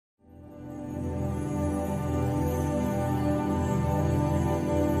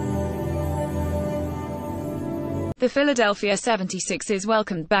The Philadelphia 76ers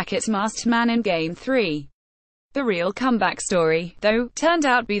welcomed back its masked man in Game 3. The real comeback story, though, turned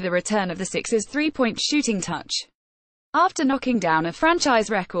out to be the return of the Sixers' three-point shooting touch. After knocking down a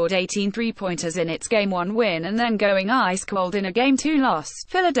franchise-record 18 three-pointers in its Game 1 win and then going ice-cold in a Game 2 loss,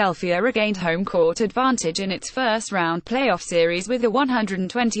 Philadelphia regained home court advantage in its first-round playoff series with a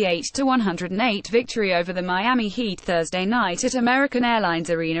 128-108 victory over the Miami Heat Thursday night at American Airlines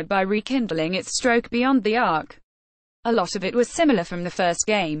Arena by rekindling its stroke beyond the arc. A lot of it was similar from the first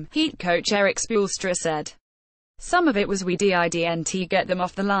game, Heat coach Erik Spoelstra said. Some of it was we didn't get them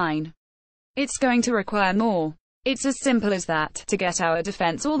off the line. It's going to require more. It's as simple as that, to get our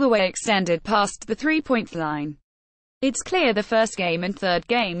defense all the way extended past the three-point line. It's clear the first game and third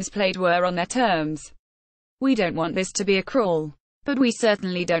games played were on their terms. We don't want this to be a crawl. But we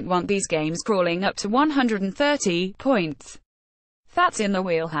certainly don't want these games crawling up to 130 points. That's in the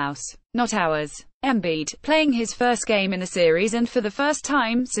wheelhouse, not ours. Embiid, playing his first game in the series and for the first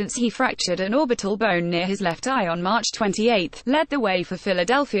time since he fractured an orbital bone near his left eye on March 28, led the way for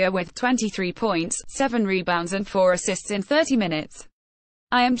Philadelphia with 23 points, 7 rebounds and 4 assists in 30 minutes.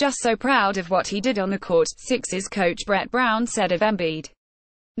 I am just so proud of what he did on the court, Sixers coach Brett Brown said of Embiid.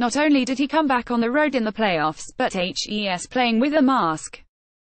 Not only did he come back on the road in the playoffs, but he's playing with a mask.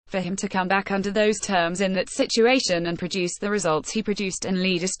 For him to come back under those terms in that situation and produce the results he produced and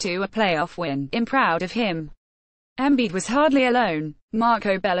lead us to a playoff win, I'm proud of him. Embiid was hardly alone.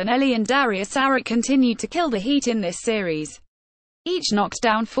 Marco Bellinelli and Darius Saric continued to kill the Heat in this series. Each knocked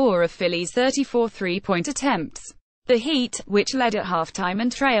down 4 of Philly's 34 three-point attempts. The Heat, which led at halftime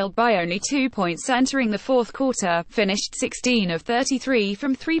and trailed by only 2 points entering the fourth quarter, finished 16 of 33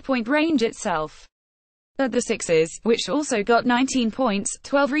 from three-point range itself. But the Sixers, which also got 19 points,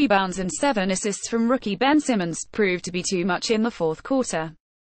 12 rebounds and 7 assists from rookie Ben Simmons, proved to be too much in the fourth quarter.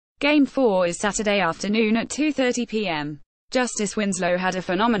 Game 4 is Saturday afternoon at 2:30 p.m. Justice Winslow had a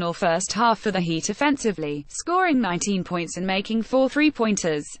phenomenal first half for the Heat offensively, scoring 19 points and making 4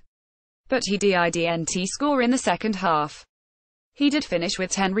 three-pointers. But he didn't score in the second half. He did finish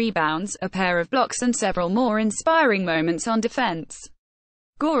with 10 rebounds, a pair of blocks and several more inspiring moments on defense.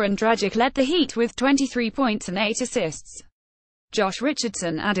 Goran Dragic led the Heat with 23 points and 8 assists. Josh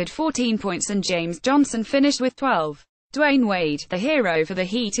Richardson added 14 points and James Johnson finished with 12. Dwayne Wade, the hero for the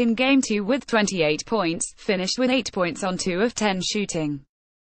Heat in Game 2 with 28 points, finished with 8 points on 2 of 10 shooting.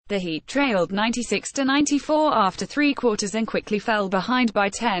 The Heat trailed 96-94 after 3 quarters and quickly fell behind by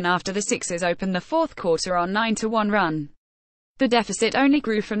 10 after the Sixers opened the fourth quarter on 9-1 run. The deficit only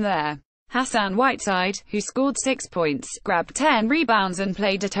grew from there. Hassan Whiteside, who scored 6 points, grabbed 10 rebounds and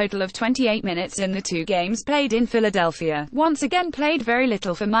played a total of 28 minutes in the 2 games played in Philadelphia, once again played very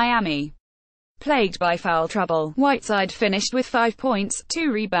little for Miami. Plagued by foul trouble, Whiteside finished with 5 points,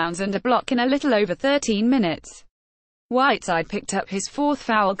 2 rebounds and a block in a little over 13 minutes. Whiteside picked up his 4th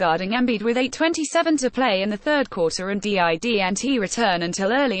foul guarding Embiid with 8:27 to play in the third quarter and didn't return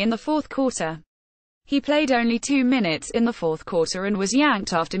until early in the fourth quarter. He played only 2 minutes in the fourth quarter and was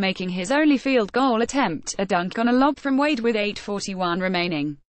yanked after making his only field goal attempt, a dunk on a lob from Wade with 8:41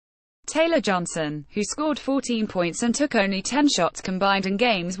 remaining. Taylor Johnson, who scored 14 points and took only 10 shots combined in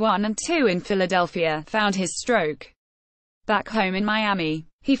Games 1 and 2 in Philadelphia, found his stroke. Back home in Miami,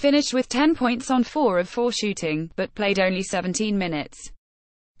 he finished with 10 points on 4 of 4 shooting, but played only 17 minutes.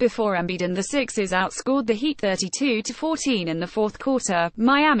 Before Embiid and the Sixers outscored the Heat 32-14 in the fourth quarter,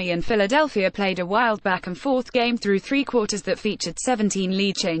 Miami and Philadelphia played a wild back-and-forth game through 3 quarters that featured 17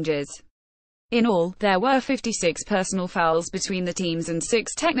 lead changes. In all, there were 56 personal fouls between the teams and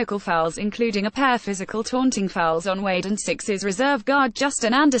 6 technical fouls including a pair physical taunting fouls on Wade and Sixers reserve guard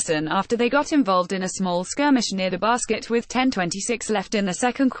Justin Anderson after they got involved in a small skirmish near the basket with 10:26 left in the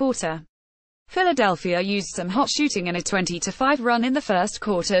second quarter. Philadelphia used some hot shooting and a 20-5 run in the first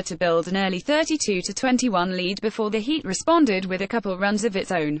quarter to build an early 32-21 lead before the Heat responded with a couple runs of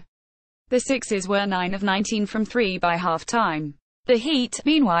its own. The Sixers were 9 of 19 from 3 by halftime. The Heat,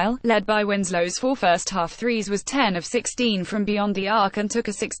 meanwhile, led by Winslow's 4 first-half threes, was 10 of 16 from beyond the arc and took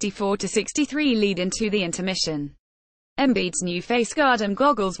a 64-63 lead into the intermission. Embiid's new face guard and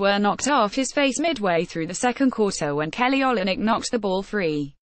goggles were knocked off his face midway through the second quarter when Kelly Olynyk knocked the ball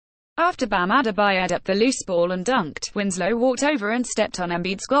free. After Bam Adebayo had up the loose ball and dunked, Winslow walked over and stepped on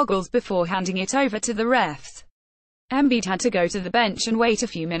Embiid's goggles before handing it over to the refs. Embiid had to go to the bench and wait a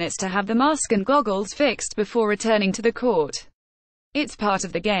few minutes to have the mask and goggles fixed before returning to the court. It's part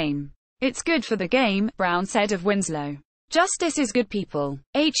of the game. It's good for the game, Brown said of Winslow. Justice is good people.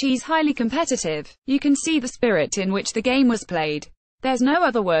 He's highly competitive. You can see the spirit in which the game was played. There's no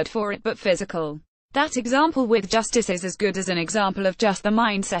other word for it but physical. That example with Justice is as good as an example of just the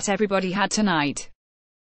mindset everybody had tonight.